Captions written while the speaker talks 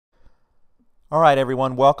Alright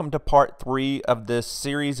everyone, welcome to part 3 of this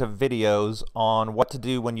series of videos on what to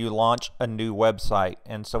do when you launch a new website.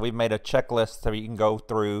 And so we've made a checklist so you can go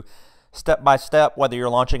through step by step whether you're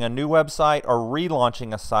launching a new website or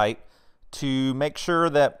relaunching a site to make sure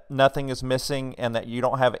that nothing is missing and that you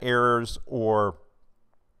don't have errors or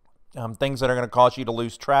things that are going to cause you to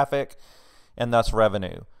lose traffic and thus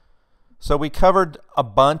revenue. So we covered a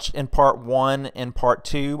bunch in part 1 and part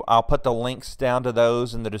 2. I'll put the links down to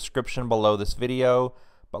those in the description below this video,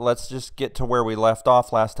 but let's just get to where we left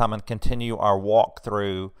off last time and continue our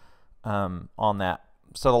walkthrough on that.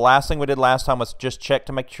 So the last thing we did last time was just check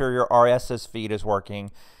to make sure your RSS feed is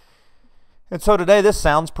working. And so today this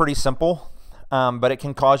sounds pretty simple, but it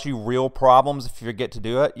can cause you real problems if you forget to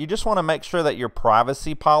do it. You just want to make sure that your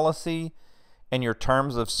privacy policy and your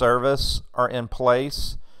terms of service are in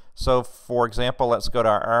place. So for example, let's go to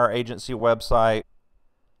our agency website.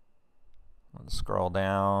 Let's scroll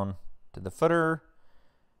down to the footer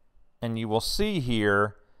and you will see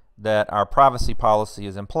here that our privacy policy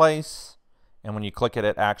is in place, and when you click it,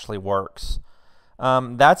 it actually works.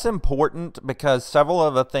 That's important because several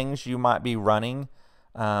of the things you might be running,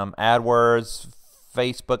 AdWords,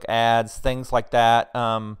 Facebook ads, things like that,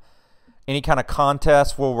 any kind of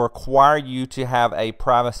contest will require you to have a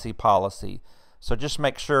privacy policy. So just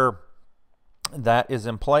make sure that is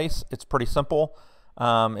in place. It's pretty simple.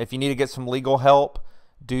 If you need to get some legal help,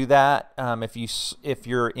 do that. If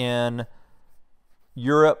you're in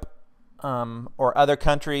Europe or other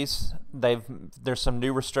countries, there's some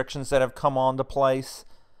new restrictions that have come onto place.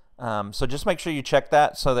 So just make sure you check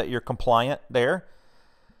that so that you're compliant there.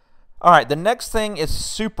 All right, the next thing is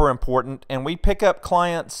super important, and we pick up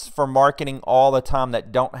clients for marketing all the time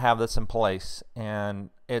that don't have this in place, and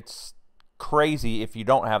it's crazy if you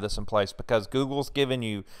don't have this in place because Google's given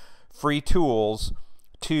you free tools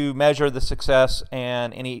to measure the success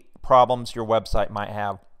and any problems your website might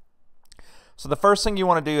have. So the first thing you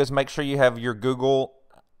want to do is make sure you have your Google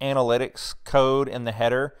Analytics code in the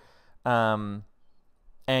header, and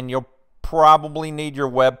you'll probably need your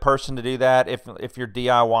web person to do that if you're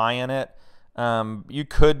DIYing it. You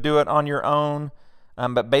could do it on your own,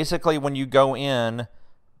 but basically when you go in,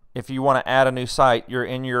 if you want to add a new site, you're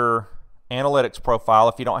in your analytics profile.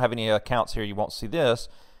 If you don't have any accounts here, you won't see this,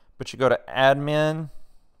 but you go to admin,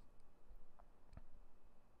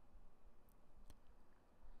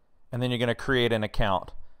 and then you're going to create an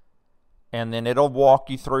account, and then it'll walk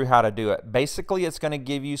you through how to do it. Basically, it's going to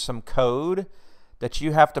give you some code that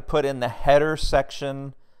you have to put in the header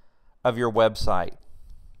section of your website.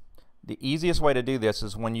 The easiest way to do this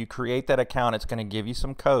is when you create that account, it's going to give you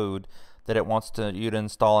some code that it wants you to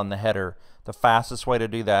install in the header. The fastest way to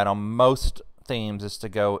do that on most themes is to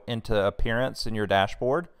go into Appearance in your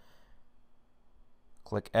dashboard,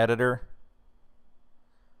 click Editor,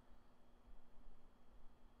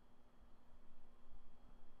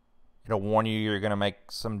 it'll warn you you're going to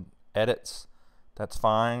make some edits. That's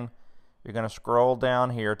fine. You're going to scroll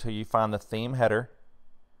down here till you find the theme header.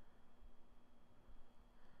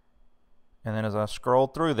 And then as I scroll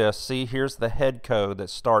through this, see, here's the head code that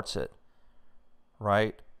starts it,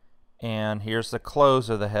 right? And here's the close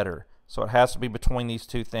of the header. So it has to be between these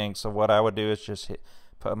two things. So what I would do is just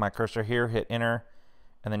put my cursor here, hit enter,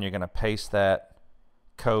 and then you're going to paste that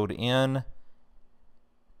code in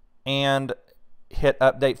and hit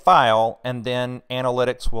update file, and then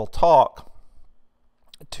analytics will talk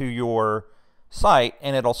to your site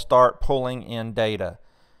and it'll start pulling in data.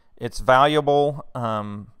 It's valuable.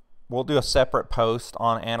 We'll do a separate post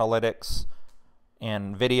on analytics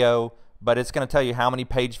and video, but it's going to tell you how many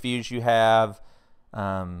page views you have,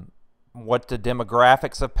 what the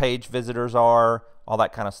demographics of page visitors are, all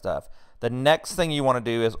that kind of stuff. The next thing you want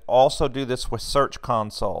to do is also do this with Search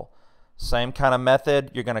Console. Same kind of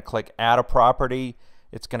method. You're going to click Add a Property.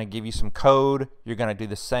 It's going to give you some code. You're going to do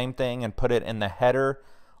the same thing and put it in the header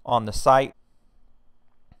on the site.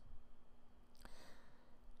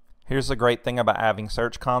 Here's the great thing about having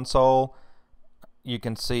Search Console. You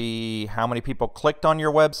can see how many people clicked on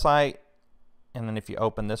your website, and then if you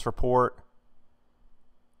open this report,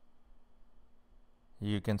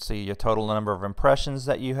 you can see your total number of impressions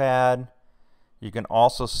that you had. You can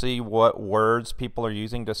also see what words people are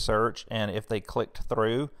using to search and if they clicked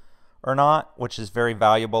through or not, which is very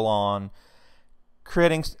valuable on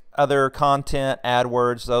creating other content,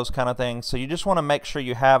 AdWords, those kind of things. So you just want to make sure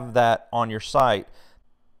you have that on your site.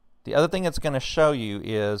 The other thing it's going to show you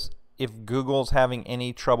is if Google's having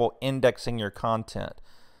any trouble indexing your content.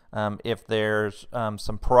 If there's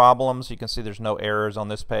some problems, you can see there's no errors on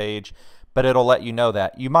this page, but it'll let you know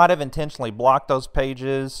that. You might have intentionally blocked those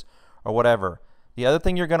pages or whatever. The other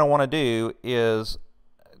thing you're going to want to do is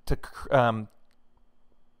to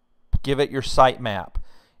give it your sitemap.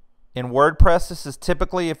 In WordPress, this is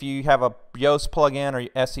typically if you have a Yoast plugin or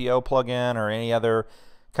SEO plugin or any other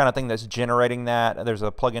kind of thing that's generating that. There's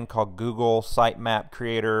a plugin called Google Sitemap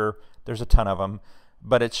Creator. There's a ton of them.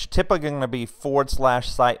 But it's typically going to be /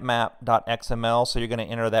 sitemap.xml. So you're going to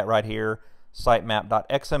enter that right here,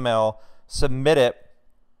 sitemap.xml, submit it,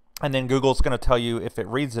 and then Google's going to tell you if it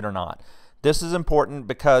reads it or not. This is important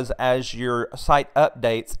because as your site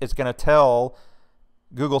updates, it's going to tell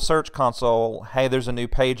Google Search Console, hey, there's a new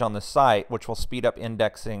page on the site, which will speed up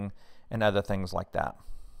indexing and other things like that.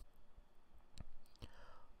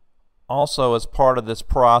 Also, as part of this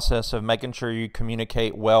process of making sure you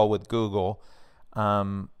communicate well with Google,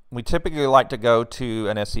 we typically like to go to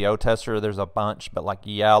an SEO tester. There's a bunch, but like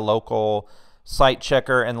Local, Site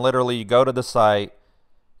Checker, and literally you go to the site,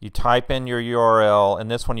 you type in your URL,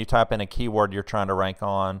 and this one you type in a keyword you're trying to rank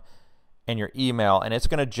on, and your email, and it's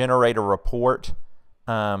going to generate a report,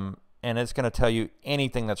 and it's going to tell you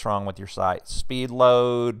anything that's wrong with your site. Speed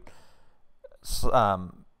load,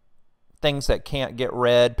 things that can't get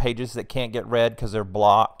read, pages that can't get read because they're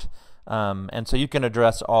blocked, and so you can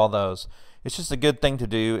address all those. It's just a good thing to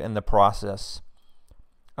do in the process.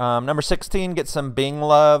 Number 16, get some Bing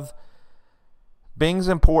love. Bing's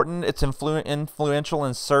important. It's influential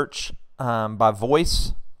in search by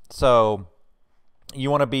voice. So you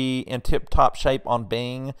want to be in tip-top shape on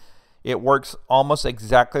Bing. It works almost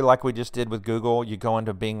exactly like we just did with Google. You go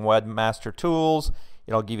into Bing Webmaster Tools.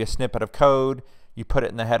 It'll give you a snippet of code. You put it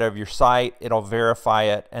in the header of your site. It'll verify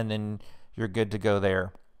it, and then you're good to go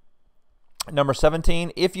there. Number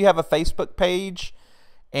 17, if you have a Facebook page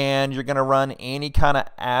and you're going to run any kind of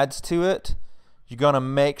ads to it, you're going to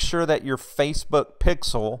make sure that your Facebook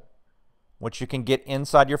pixel, which you can get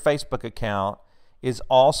inside your Facebook account, is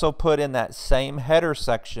also put in that same header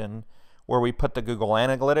section where we put the Google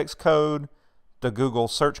Analytics code, the Google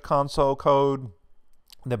Search Console code,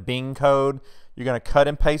 the Bing code. You're going to cut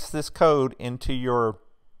and paste this code into your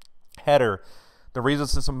header. The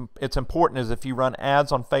reason it's important is if you run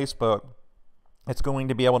ads on Facebook, it's going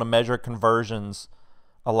to be able to measure conversions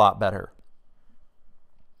a lot better.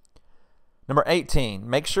 Number 18,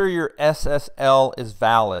 make sure your SSL is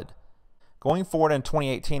valid. Going forward in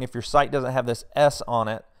 2018, if your site doesn't have this S on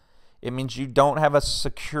it, it means you don't have a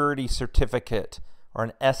security certificate or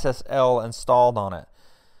an SSL installed on it.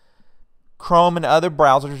 Chrome and other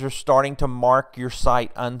browsers are starting to mark your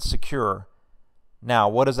site unsecure. Now,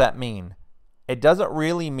 what does that mean? It doesn't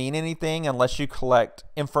really mean anything unless you collect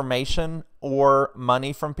information or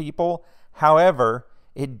money from people. However,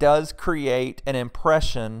 it does create an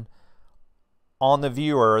impression on the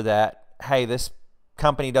viewer that, hey, this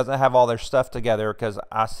company doesn't have all their stuff together because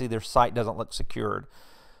I see their site doesn't look secured.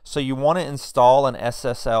 So you want to install an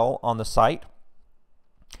SSL on the site.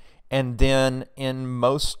 And then in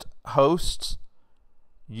most hosts,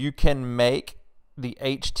 you can make the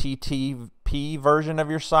HTTP version of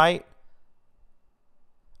your site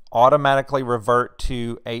automatically revert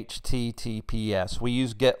to HTTPS. We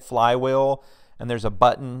use Get Flywheel, and there's a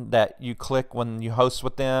button that you click when you host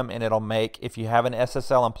with them, and it'll make, if you have an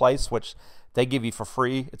SSL in place, which they give you for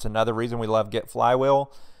free, it's another reason we love Get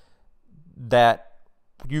Flywheel, that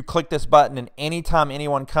you click this button, and anytime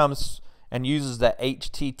anyone comes and uses the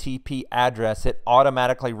HTTP address, it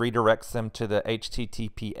automatically redirects them to the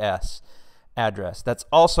HTTPS address. That's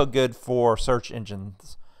also good for search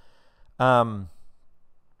engines.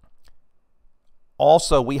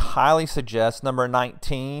 Also, we highly suggest, number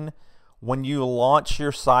 19, when you launch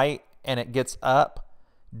your site and it gets up,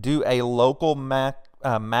 do a local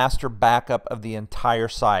master backup of the entire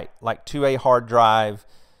site, like to a hard drive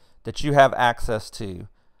that you have access to.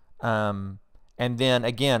 And then,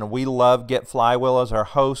 again, we love Get Flywheel as our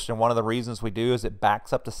host, and one of the reasons we do is it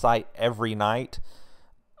backs up the site every night.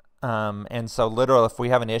 And so literally, if we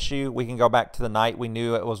have an issue, we can go back to the night we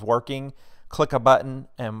knew it was working, click a button,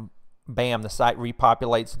 and bam, the site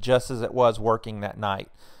repopulates just as it was working that night.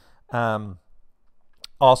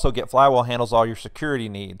 Also, Get Flywheel handles all your security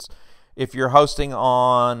needs. If you're hosting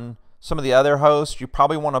on some of the other hosts, you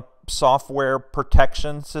probably want a software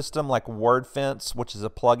protection system like WordFence, which is a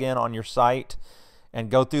plugin on your site, and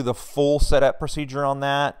go through the full setup procedure on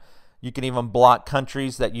that. You can even block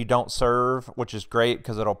countries that you don't serve, which is great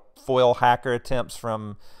because it'll foil hacker attempts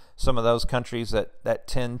from some of those countries that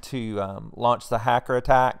tend to launch the hacker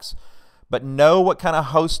attacks. But know what kind of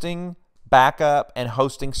hosting backup and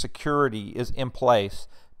hosting security is in place.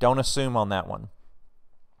 Don't assume on that one.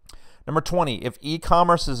 Number 20, if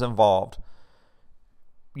e-commerce is involved,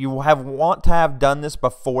 you want to have done this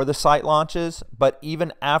before the site launches, but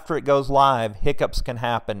even after it goes live, hiccups can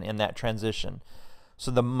happen in that transition.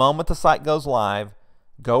 So the moment the site goes live,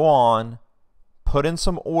 go on, put in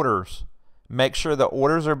some orders. Make sure the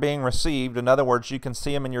orders are being received. In other words, you can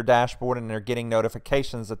see them in your dashboard and they're getting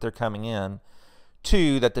notifications that they're coming in.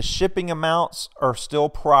 2, that the shipping amounts are still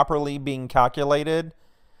properly being calculated.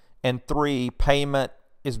 And 3, payment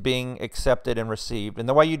is being accepted and received. And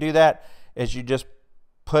the way you do that is you just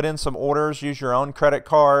put in some orders, use your own credit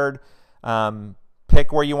card,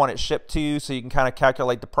 pick where you want it shipped to so you can kind of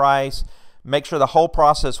calculate the price, make sure the whole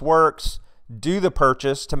process works, do the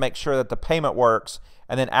purchase to make sure that the payment works,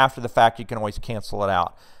 and then after the fact you can always cancel it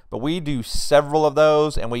out. But we do several of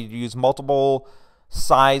those, and we use multiple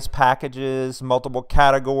size packages, multiple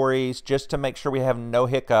categories, just to make sure we have no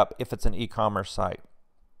hiccup if it's an e-commerce site.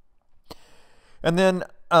 And then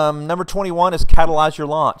number 21 is catalyze your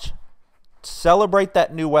launch. Celebrate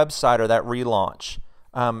that new website or that relaunch.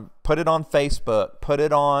 Put it on Facebook, put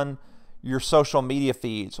it on your social media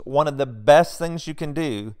feeds. One of the best things you can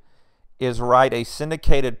do is write a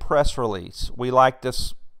syndicated press release. We like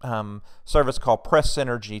this service called Press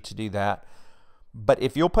Synergy to do that. But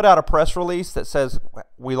if you'll put out a press release that says,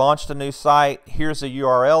 we launched a new site, here's the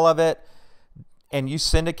URL of it, and you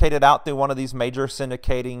syndicate it out through one of these major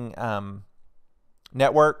syndicating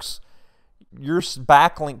networks, your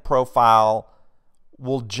backlink profile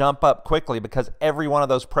will jump up quickly because every one of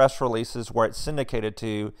those press releases where it's syndicated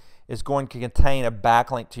to is going to contain a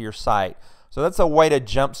backlink to your site. So that's a way to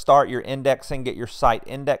jumpstart your indexing, get your site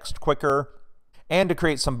indexed quicker, and to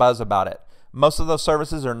create some buzz about it. Most of those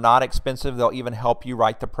services are not expensive. They'll even help you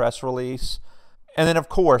write the press release. And then, of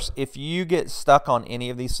course, if you get stuck on any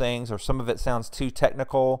of these things or some of it sounds too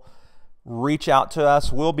technical, reach out to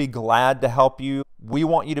us. We'll be glad to help you. We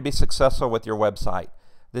want you to be successful with your website.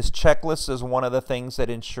 This checklist is one of the things that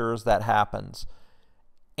ensures that happens.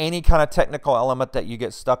 Any kind of technical element that you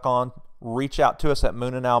get stuck on, reach out to us at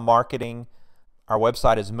Moon and Owl Marketing. Our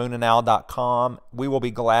website is moonandowl.com. We will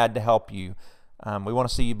be glad to help you. We want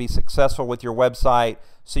to see you be successful with your website,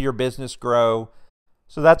 see your business grow.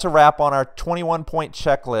 So that's a wrap on our 21-point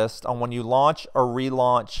checklist on when you launch or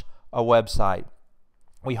relaunch a website.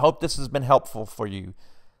 We hope this has been helpful for you.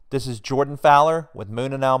 This is Jordan Fowler with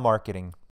Moon and Owl Marketing.